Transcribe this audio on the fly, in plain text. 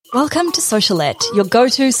Welcome to Socialette, your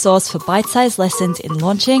go-to source for bite-sized lessons in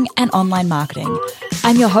launching and online marketing.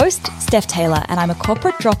 I'm your host, Steph Taylor, and I'm a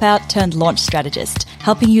corporate dropout turned launch strategist,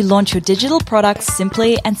 helping you launch your digital products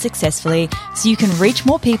simply and successfully so you can reach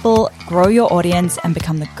more people, grow your audience, and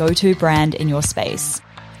become the go-to brand in your space.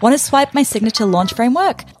 Want to swipe my signature launch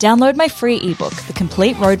framework? Download my free ebook, The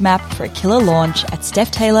Complete Roadmap for a Killer Launch at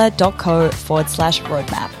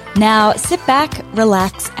stephtaylor.co/roadmap. Now, sit back,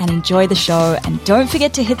 relax, and enjoy the show. And don't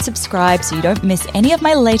forget to hit subscribe so you don't miss any of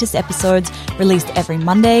my latest episodes released every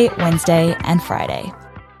Monday, Wednesday, and Friday.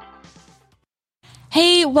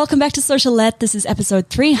 Hey, welcome back to Socialette. This is episode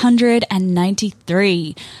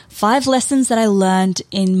 393. 5 lessons that I learned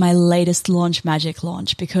in my latest Launch Magic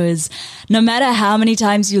launch, because no matter how many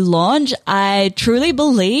times you launch, I truly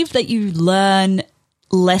believe that you learn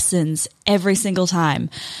lessons every single time.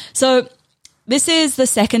 So this is the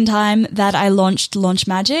second time that I launched Launch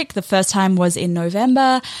Magic. The first time was in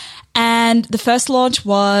November, and the first launch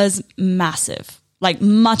was massive. Like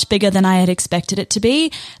much bigger than I had expected it to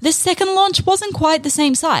be. This second launch wasn't quite the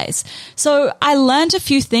same size. So I learned a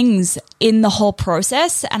few things in the whole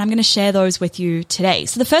process, and I'm going to share those with you today.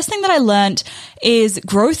 So the first thing that I learned is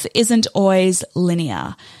growth isn't always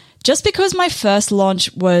linear. Just because my first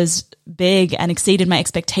launch was big and exceeded my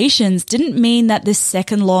expectations didn't mean that this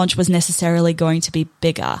second launch was necessarily going to be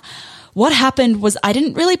bigger. What happened was I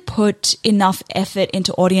didn't really put enough effort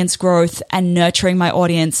into audience growth and nurturing my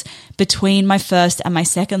audience between my first and my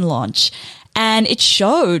second launch. And it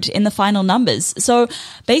showed in the final numbers. So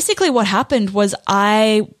basically what happened was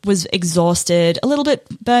I was exhausted, a little bit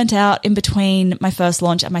burnt out in between my first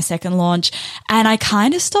launch and my second launch. And I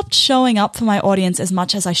kind of stopped showing up for my audience as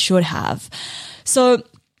much as I should have. So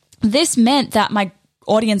this meant that my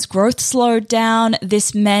audience growth slowed down.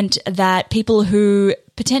 This meant that people who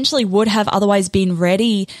potentially would have otherwise been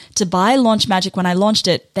ready to buy Launch Magic when I launched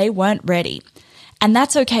it, they weren't ready. And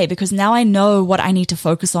that's okay, because now I know what I need to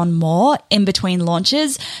focus on more in between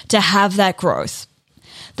launches to have that growth.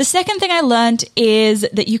 The second thing I learned is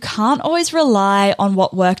that you can't always rely on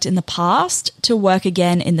what worked in the past to work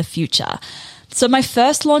again in the future. So my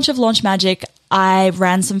first launch of Launch Magic, I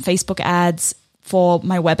ran some Facebook ads for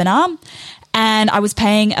my webinar, and I was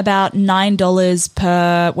paying about $9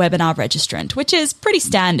 per webinar registrant, which is pretty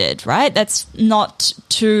standard, right? That's not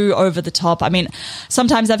too over the top. I mean,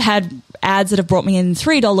 sometimes I've had ads that have brought me in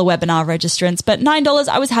 $3 webinar registrants, but $9,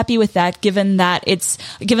 I was happy with that, given that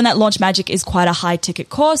Launch Magic is quite a high ticket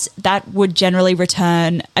course. That would generally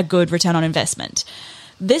return a good return on investment.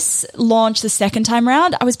 This launch, the second time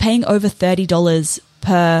round, I was paying over $30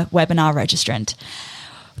 per webinar registrant.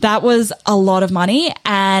 That was a lot of money,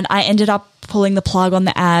 and I ended up pulling the plug on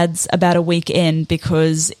the ads about a week in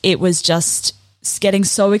because it was just getting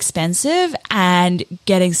so expensive and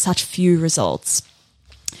getting such few results.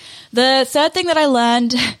 The third thing that I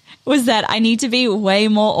learned was that I need to be way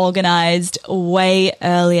more organized way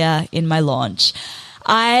earlier in my launch.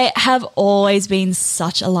 I have always been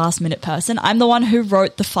such a last-minute person. I'm the one who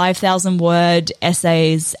wrote the 5,000-word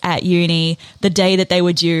essays at uni the day that they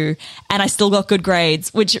were due, and I still got good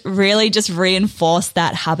grades, which really just reinforced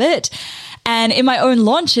that habit. And in my own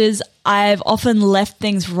launches, I've often left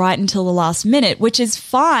things right until the last minute, which is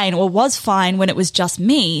fine, or was fine when it was just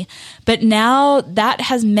me. But now that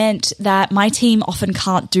has meant that my team often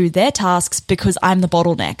can't do their tasks because I'm the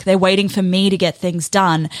bottleneck. They're waiting for me to get things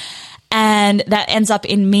done. And that ends up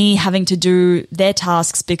in me having to do their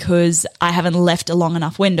tasks because I haven't left a long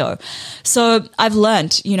enough window. So I've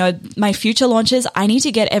learned, my future launches, I need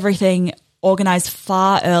to get everything organized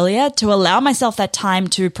far earlier to allow myself that time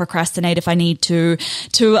to procrastinate if I need to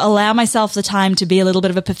allow myself the time to be a little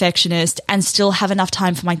bit of a perfectionist and still have enough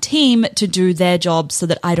time for my team to do their jobs so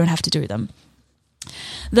that I don't have to do them.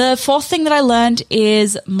 The fourth thing that I learned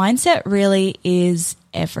is mindset really is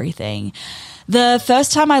everything. The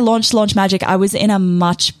first time I launched Launch Magic, I was in a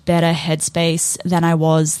much better headspace than I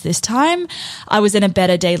was this time. I was in a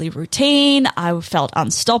better daily routine. I felt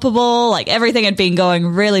unstoppable. Like everything had been going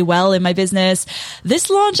really well in my business. This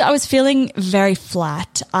launch, I was feeling very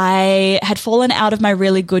flat. I had fallen out of my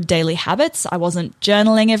really good daily habits. I wasn't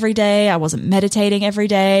journaling every day. I wasn't meditating every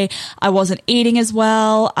day. I wasn't eating as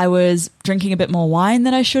well. I was drinking a bit more wine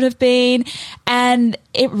than I should have been. And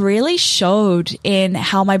it really showed in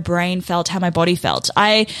how my brain felt, how my body felt.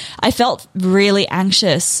 I felt really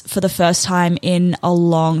anxious for the first time in a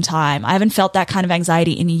long time. I haven't felt that kind of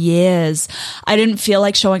anxiety in years. I didn't feel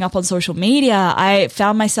like showing up on social media. I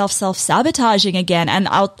found myself self-sabotaging again. And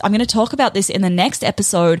I'm going to talk about this in the next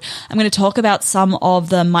episode. I'm going to talk about some of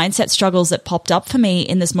the mindset struggles that popped up for me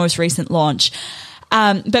in this most recent launch.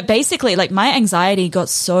 But basically, like, my anxiety got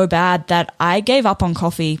so bad that I gave up on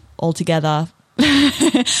coffee altogether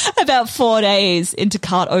about 4 days into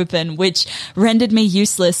Cart Open, which rendered me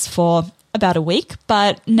useless for about a week.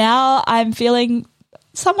 But now I'm feeling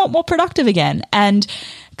somewhat more productive again and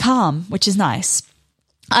calm, which is nice.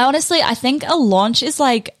 I think a launch is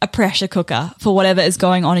like a pressure cooker for whatever is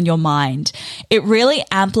going on in your mind. It really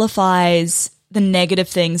amplifies the negative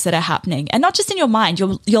things that are happening, and not just in your mind,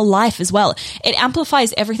 your life as well. It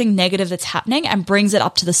amplifies everything negative that's happening and brings it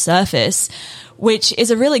up to the surface, which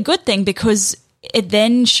is a really good thing because it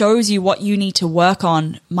then shows you what you need to work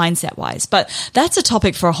on mindset wise. But that's a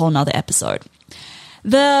topic for a whole nother episode.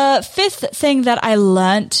 The fifth thing that I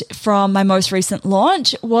learnt from my most recent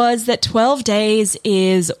launch was that 12 days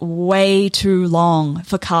is way too long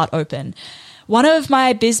for Cart Open. One of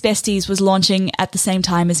my biz besties was launching at the same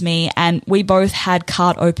time as me, and we both had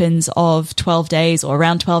Cart Opens of 12 days or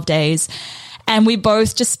around 12 days. And we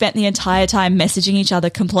both just spent the entire time messaging each other,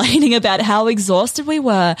 complaining about how exhausted we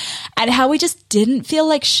were and how we just didn't feel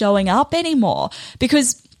like showing up anymore,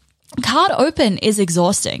 because Cart Open is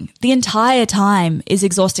exhausting. The entire time is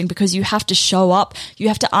exhausting because you have to show up, you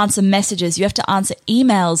have to answer messages, you have to answer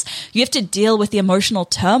emails, you have to deal with the emotional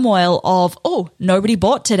turmoil of, oh, nobody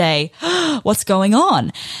bought today. What's going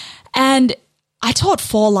on? And I taught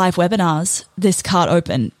 4 live webinars this Cart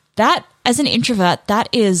Open. That, as an introvert, that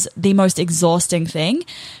is the most exhausting thing.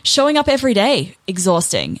 Showing up every day,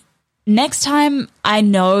 exhausting. Next time, I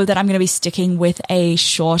know that I'm going to be sticking with a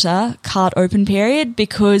shorter Cart Open period,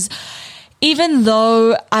 because even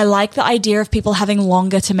though I like the idea of people having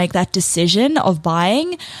longer to make that decision of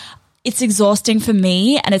buying, it's exhausting for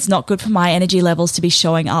me and it's not good for my energy levels to be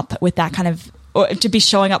showing up with that kind of, or to be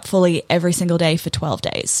showing up fully every single day for 12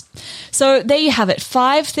 days. So there you have it.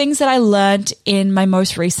 5 things that I learned in my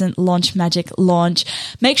most recent Launch Magic launch.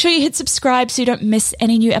 Make sure you hit subscribe so you don't miss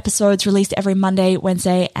any new episodes released every Monday,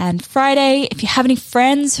 Wednesday, and Friday. If you have any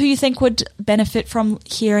friends who you think would benefit from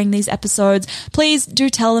hearing these episodes, please do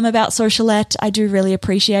tell them about Socialette. I do really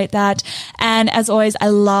appreciate that. And as always, I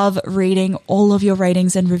love reading all of your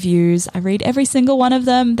ratings and reviews. I read every single one of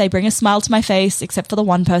them. They bring a smile to my face, except for the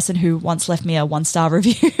one person who once left me a 1-star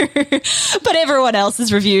review. But everyone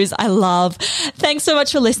else's reviews I love. Thanks so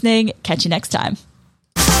much for listening. Catch you next time.